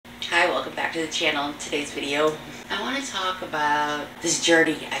back to the channel. In today's video, I want to talk about this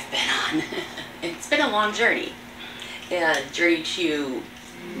journey I've been on. It's been a long journey. A journey to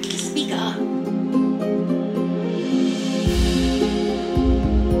speak up.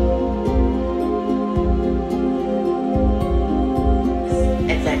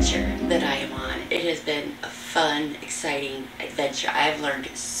 Adventure that I am on. It has been a fun, exciting adventure. I have learned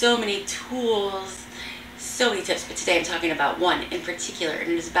so many tools, so many tips, but today I'm talking about one in particular,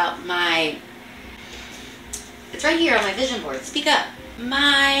 and it is about it's right here on my vision board, speak up.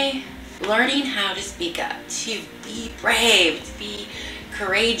 My learning how to speak up, to be brave, to be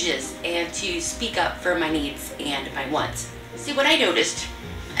courageous, and to speak up for my needs and my wants. See, what I noticed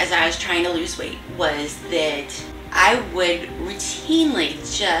as I was trying to lose weight was that I would routinely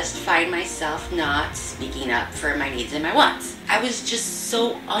just find myself not speaking up for my needs and my wants. I was just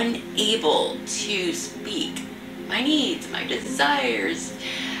so unable to speak my needs, my desires.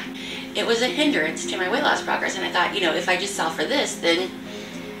 It was a hindrance to my weight loss progress, and I thought, if I just solve for this, then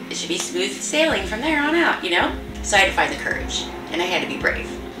it should be smooth sailing from there on out, So I had to find the courage, and I had to be brave.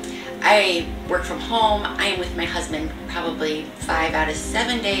 I work from home. I am with my husband probably 5 out of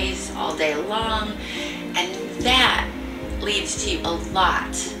 7 days, all day long. And that leads to a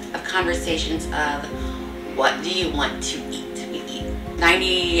lot of conversations of, what do you want to eat? We eat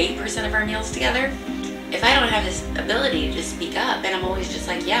 98% of our meals together. If I don't have this ability to just speak up, and I'm always just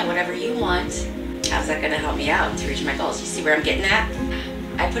like, yeah, whatever you want, how's that going to help me out to reach my goals? You see where I'm getting at?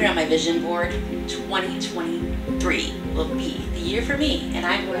 I put it on my vision board. 2023 will be the year for me, and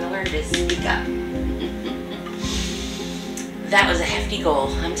I'm going to learn to speak up. That was a hefty goal,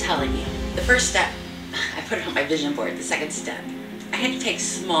 I'm telling you. The first step, I put it on my vision board. The second step, I had to take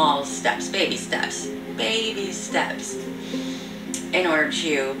small steps, baby steps in order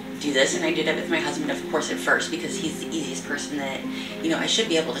to do this. And I did it with my husband, of course, at first, because he's the easiest person that, I should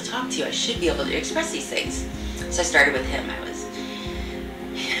be able to talk to. I should be able to express these things. So I started with him. I was,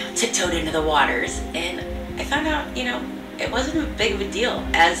 tiptoed into the waters, and I found out, it wasn't as big of a deal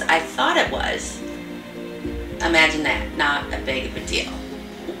as I thought it was. Imagine that, not a big of a deal.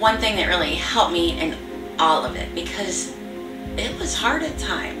 One thing that really helped me in all of it, because it was hard at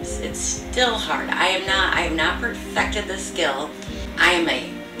times. It's still hard. I have not perfected the skill. I am a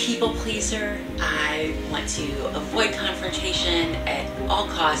people pleaser. I want to avoid confrontation at all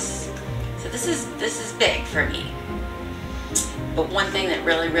costs. So this is big for me. But one thing that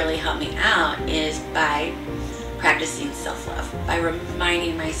really helped me out is by practicing self-love, by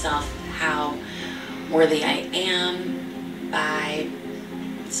reminding myself how worthy I am, by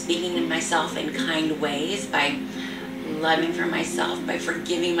speaking to myself in kind ways, by loving for myself, by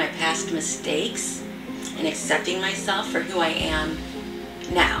forgiving my past mistakes, and accepting myself for who I am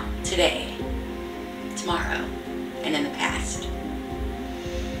now, today, tomorrow, and in the past.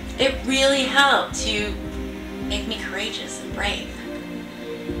 It really helped to make me courageous and brave,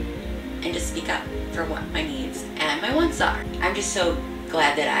 and to speak up for what my needs and my wants are. I'm just so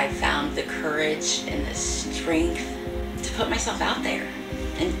glad that I found the courage and the strength to put myself out there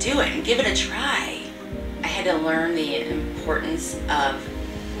and do it and give it a try. I had to learn the importance of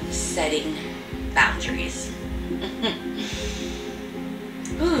setting boundaries.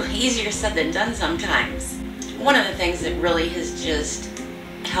 Ooh, easier said than done sometimes. One of the things that really has just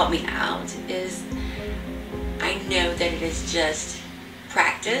helped me out is I know that it is just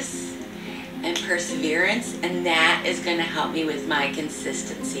practice and perseverance, and that is going to help me with my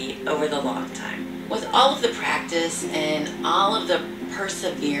consistency over the long time. With all of the practice and all of the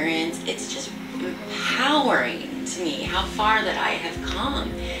perseverance, it's just empowering to me how far that I have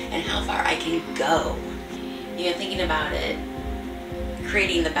come and how far I can go. Thinking about it,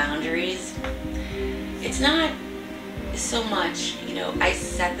 creating the boundaries, it's not so much, I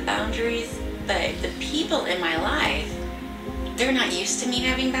set the boundaries, but the people in my life, they're not used to me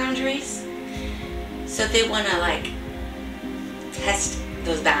having boundaries. So they want to test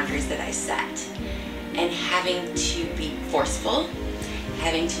those boundaries that I set, and having to be forceful,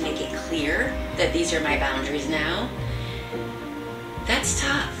 having to make it clear that these are my boundaries now, that's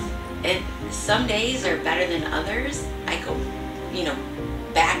tough. And some days are better than others. I go,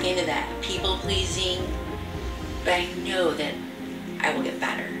 back into that people pleasing, but I know that I will get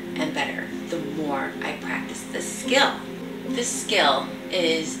better and better the more I practice this skill. This skill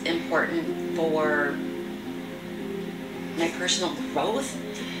is important for my personal growth,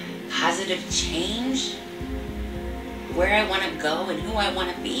 positive change, where I want to go and who I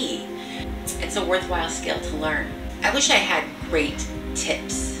want to be. It's a worthwhile skill to learn. I wish I had great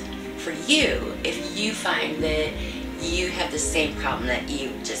tips for you if you find that you have the same problem, that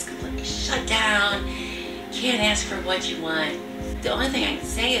you just completely shut down, can't ask for what you want. The only thing I can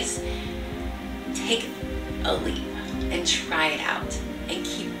say is take a leap and try it out and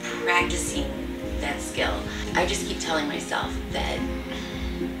keep practicing that skill. I just keep telling myself that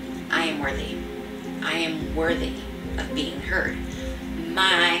I am worthy. I am worthy of being heard.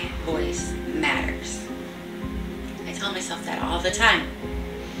 My voice matters. I tell myself that all the time.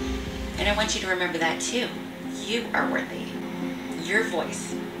 And I want you to remember that too. You are worthy. Your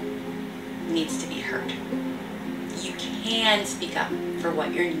voice needs to be heard. You can speak up for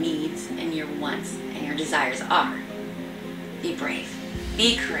what your needs and your wants and your desires are. Be brave.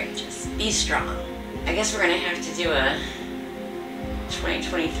 Be courageous. Be strong. I guess we're going to have to do a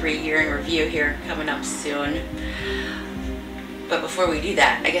 2023 year in review here coming up soon. But before we do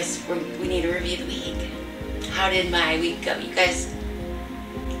that, I guess we need to review the week. How did my week go? You guys,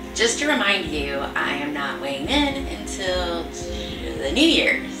 just to remind you, I am not weighing in until the New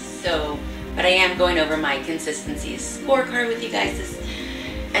Year. But I am going over my consistency scorecard with you guys,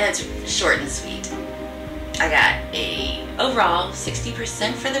 and it's short and sweet. I got a overall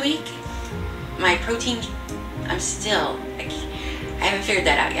 60% for the week. My protein, I haven't figured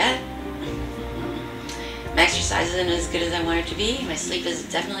that out yet. My exercise isn't as good as I want it to be. My sleep is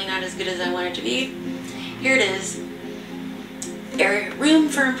definitely not as good as I want it to be. Here it is. Room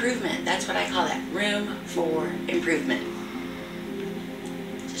for improvement. That's what I call that. Room for improvement.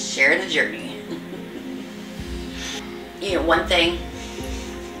 Just share the journey. You know, one thing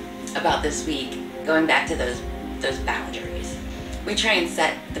about this week, going back to those boundaries. We try and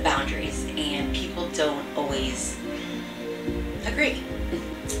set the boundaries and people don't always agree.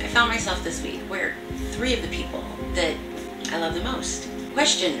 I found myself this week where 3 of the people that I love the most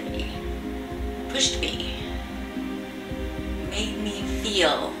questioned me, pushed me, made me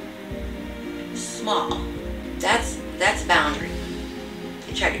feel small. That's a boundary.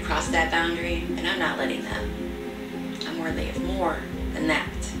 They tried to cross that boundary and I'm not letting them. I'm worthy of more than that.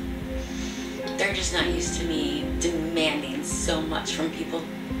 They're just not used to me demanding so much from people,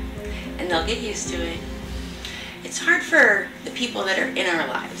 and they'll get used to it. It's hard for the people that are in our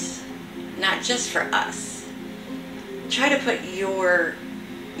lives, not just for us. Try to put your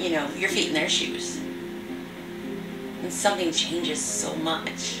feet in their shoes. And something changes so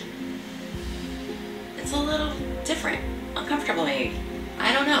much. It's a little different, uncomfortable maybe.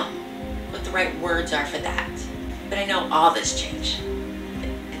 I don't know what the right words are for that. But I know all this change.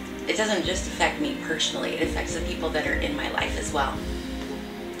 It doesn't just affect me personally, it affects the people that are in my life as well.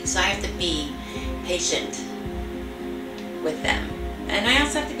 So I have to be patient with them. And I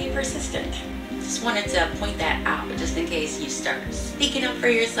also have to be persistent. Just wanted to point that out, just in case you start speaking up for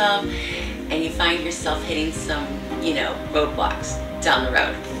yourself and you find yourself hitting some, roadblocks down the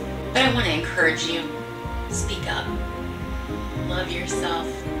road. But I want to encourage you, speak up. Love yourself.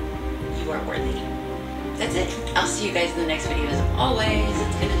 You are worthy. That's it. I'll see you guys in the next video. As always,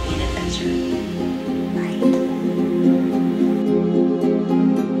 it's gonna